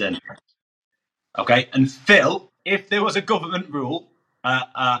 Interesting. Okay. And Phil, if there was a government rule,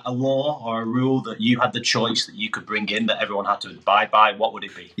 a law or a rule that you had the choice that you could bring in that everyone had to abide by, what would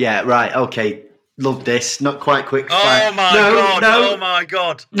it be? Yeah, right. Okay. Love this. Not quite quick fire. Oh my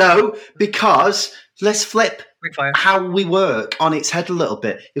God. No, because let's flip how we work on its head a little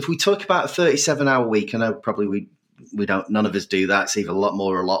bit. If we talk about a 37-hour week, I know probably we don't, none of us do that. It's either a lot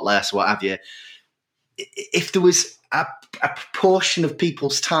more or a lot less, what have you. If there was a proportion of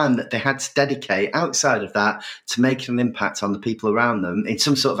people's time that they had to dedicate outside of that to making an impact on the people around them in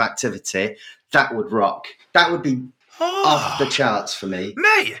some sort of activity, that would rock. That would be off the charts for me.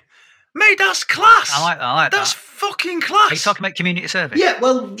 Mate, that's class. I like that. That's fucking class. Are you talking about community service? Yeah,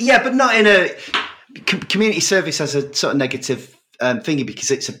 but not in a... Community service has a sort of negative thingy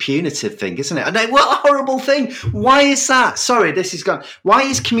because it's a punitive thing, isn't it? And what a horrible thing. Why is that? Sorry, this is gone. Why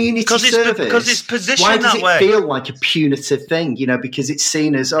is community service? Because it's positioned that way. Why does it feel like a punitive thing? Because it's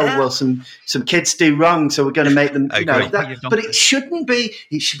seen as, some kids do wrong, so we're going to make them, but it shouldn't be.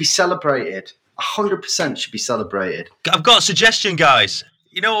 It should be celebrated. 100% should be celebrated. I've got a suggestion, guys.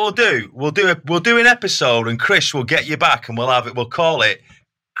 You know what we'll do? We'll do an episode, and Krish will get you back, and we'll call it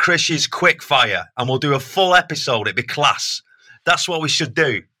Krish's Quick Fire, and we'll do a full episode. It'd be class. That's what we should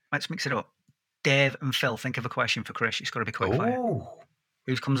do. Let's mix it up. Dave and Phil, think of a question for Krish. It's got to be quick fire.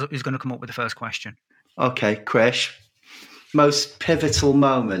 Who's going to come up with the first question? Okay, Krish. Most pivotal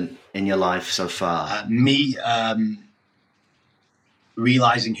moment in your life so far? Me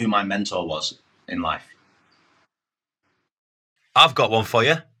realizing who my mentor was in life. I've got one for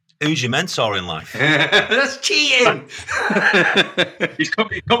you. Who's your mentor in life? That's cheating. He's come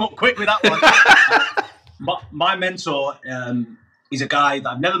up quick with that one. My mentor is a guy that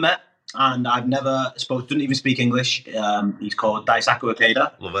I've never met, and I've never spoke. Doesn't even speak English. He's called Daisaku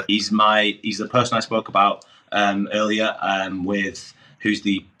Ikeda. Love it. He's the person I spoke about earlier. With who's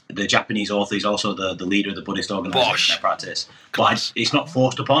the Japanese author. He's also the leader of the Buddhist organization I practice. But it's not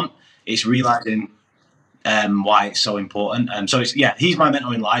forced upon. It's realizing why it's so important. He's my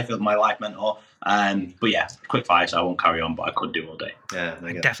mentor in life, my life mentor. But yeah, quick fire, so I won't carry on, but I could do all day. Yeah,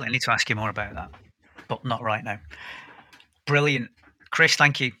 I definitely need to ask you more about that, but not right now. Brilliant. Krish,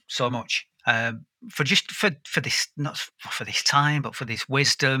 thank you so much for this, not for this time, but for this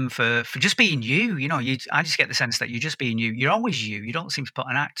wisdom, for just being you. You know, I just get the sense that you're just being you. You're always you. You don't seem to put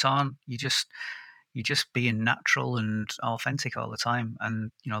an act on. You're just being natural and authentic all the time.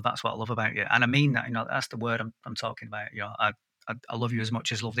 And, you know, that's what I love about you. And I mean that, you know, that's the word I'm talking about. You know, I love you as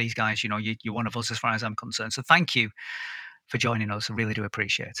much as love these guys. You know, you're one of us as far as I'm concerned. So thank you for joining us. I really do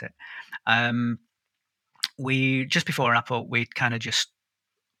appreciate it. We, just before I wrap up, we kind of just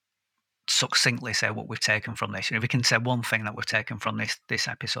succinctly say what we've taken from this. You know, we can say one thing that we've taken from this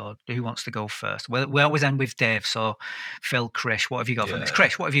episode. Who wants to go first? Well, we always end with Dave. So, Phil, Krish, what have you got from this?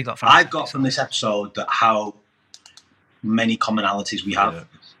 Krish, what have you got from this? I've got from this episode that how many commonalities we have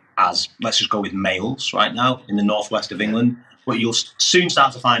as, let's just go with males right now in the northwest of England. But you'll soon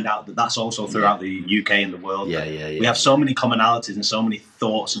start to find out that that's also throughout the UK and the world. We have so many commonalities and so many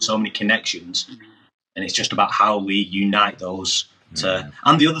thoughts and so many connections. And it's just about how we unite those.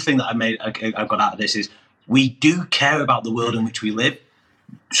 And the other thing that I got out of this is we do care about the world in which we live.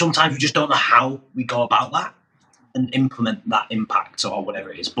 Sometimes we just don't know how we go about that and implement that impact or whatever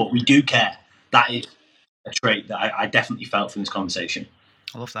it is. But we do care. That is a trait that I definitely felt from this conversation.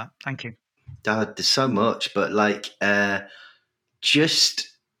 I love that. Thank you. Dad, there's so much, but just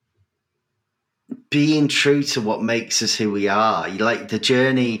being true to what makes us who we are. Like the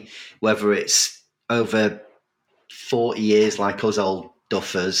journey, whether it's over 40 years like us old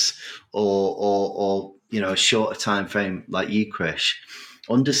duffers or you know, a shorter time frame like you, Krish,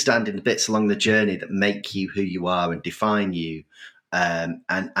 understanding the bits along the journey that make you who you are and define you,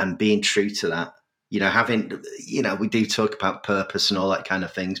 and being true to that. You know, having, you know, we do talk about purpose and all that kind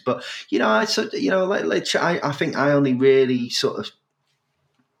of things, but you know, I think I only really sort of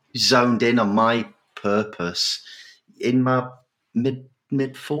zoned in on my purpose in my mid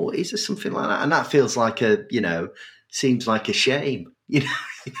 40s or something like that, and that feels like seems like a shame. You know,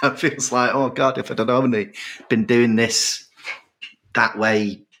 it feels like, oh God, if I'd only been doing this that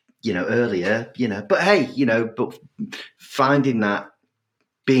way, you know, earlier, you know. But hey, you know, but finding that,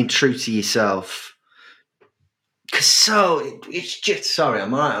 being true to yourself. It's just, sorry,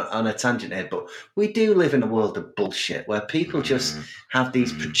 I'm right on a tangent here, but we do live in a world of bullshit where people just have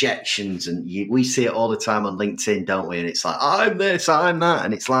these projections, and we see it all the time on LinkedIn, don't we? And it's like, I'm this, I'm that,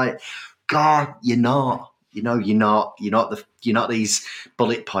 and it's like, God, you're not. You know, you're not these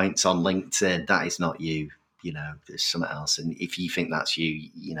bullet points on LinkedIn. That is not you. You know, there's something else, and if you think that's you,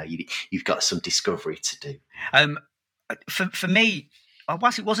 you know, you've got some discovery to do. For me,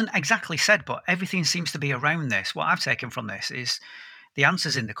 whilst it wasn't exactly said, but everything seems to be around this. What I've taken from this is the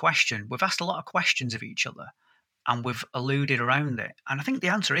answers in the question. We've asked a lot of questions of each other and we've alluded around it. And I think the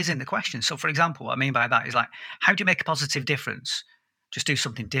answer is in the question. So, for example, what I mean by that is like, how do you make a positive difference? Just do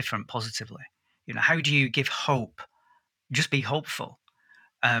something different positively. You know, how do you give hope? Just be hopeful.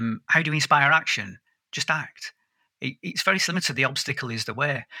 How do you inspire action? Just act. It's very similar to the obstacle is the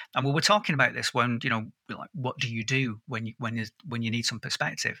way. And we were talking about this when, you know, like, what do you do when you need some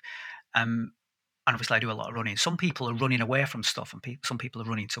perspective? And obviously I do a lot of running. Some people are running away from stuff and some people are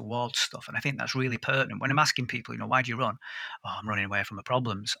running towards stuff. And I think that's really pertinent. When I'm asking people, you know, why do you run? Oh, I'm running away from my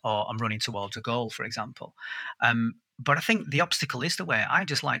problems, or I'm running towards a goal, for example. But I think the obstacle is the way. I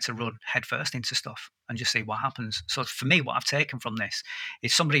just like to run headfirst into stuff and just see what happens. So for me, what I've taken from this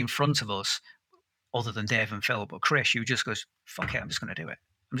is somebody in front of us, other than Dave and Phil, but Krish, who just goes, fuck it, I'm just going to do it.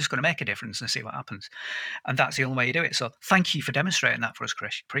 I'm just going to make a difference and see what happens. And that's the only way you do it. So thank you for demonstrating that for us,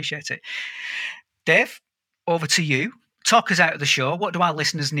 Krish. Appreciate it. Dave, over to you. Talk us out of the show. What do our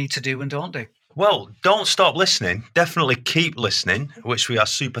listeners need to do and don't do? Well, don't stop listening. Definitely keep listening, which we are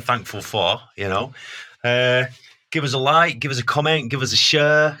super thankful for, you know. Give us a like, give us a comment, give us a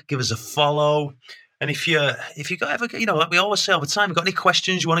share, give us a follow. And if you got ever, you know, like we always say all the time, got any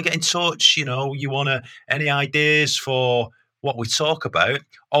questions, you want to get in touch, you know, you want to, any ideas for what we talk about,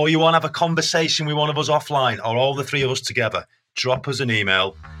 or you want to have a conversation with one of us offline, or all the three of us together, drop us an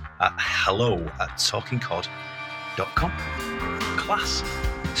email at hello@talkingcod.com. Class.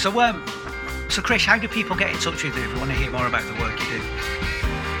 So Krish, how do people get in touch with you if you want to hear more about the work you do?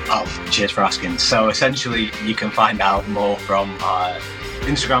 Oh, cheers for asking. So essentially, you can find out more from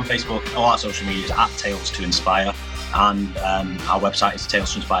Instagram, Facebook, all our social medias at Tales to Inspire, and our website is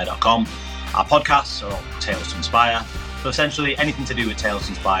talestoinspire.com. Our podcasts are all Tales to Inspire. So essentially, anything to do with Tales to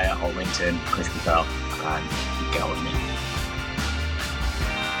Inspire or LinkedIn, Krish Patel, and you can get hold of me.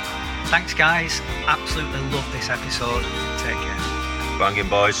 Thanks, guys. Absolutely love this episode. Take care. Banging,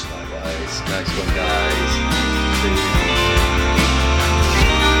 boys. Nice one, guys.